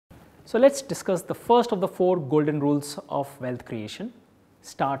So let's discuss the first of the 4 golden rules of wealth creation.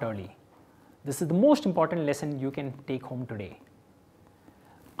 Start early. This is the most important lesson you can take home today.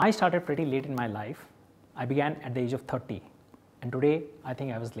 I started pretty late in my life. I began at the age of 30, and today I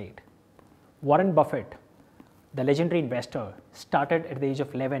think I was late. Warren Buffett, the legendary investor, started at the age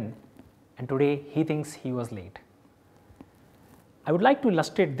of 11, and today he thinks he was late. I would like to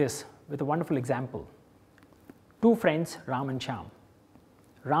illustrate this with a wonderful example. 2 friends, Ram and Shyam.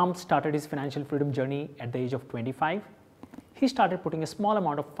 Ram started his financial freedom journey at the age of 25. He started putting a small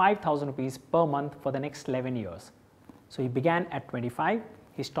amount of 5,000 rupees per month for the next 11 years. So he began at 25,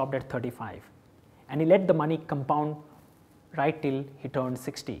 he stopped at 35, and he let the money compound right till he turned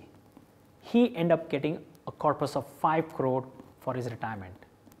 60. He ended up getting a corpus of 5 crore for his retirement.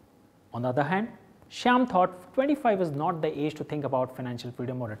 On the other hand, Shyam thought 25 was not the age to think about financial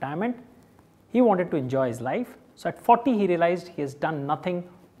freedom or retirement. He wanted to enjoy his life. So at 40, he realized he has done nothing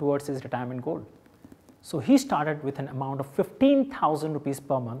towards his retirement goal. So he started with an amount of 15,000 rupees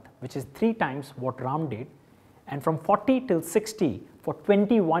per month, which is 3 times what Ram did. And from 40 till 60, for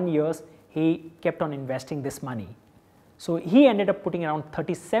 21 years, he kept on investing this money. So he ended up putting around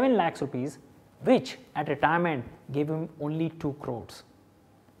 37 lakhs rupees, which at retirement gave him only 2 crores.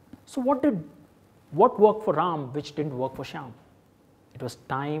 So what worked for Ram which didn't work for Shyam? It was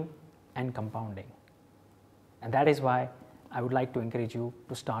time and compounding. And that is why I would like to encourage you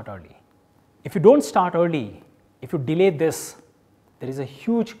to start early. If you don't start early, if you delay this, there is a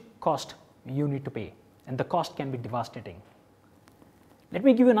huge cost you need to pay, and the cost can be devastating. Let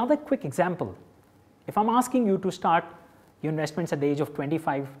me give you another quick example. If I'm asking you to start your investments at the age of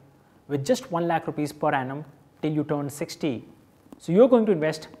 25 with just 1 lakh rupees per annum till you turn 60, so you're going to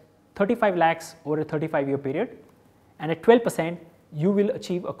invest 35 lakhs over a 35-year period, and at 12%, you will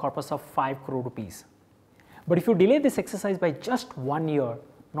achieve a corpus of 5 crore rupees. But if you delay this exercise by just 1 year,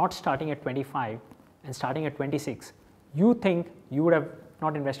 not starting at 25 and starting at 26, you think you would have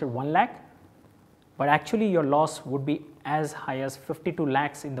not invested 1 lakh, but actually your loss would be as high as 52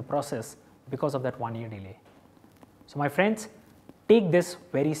 lakhs in the process because of that 1 year delay. So my friends, take this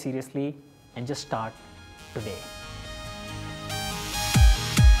very seriously and just start today.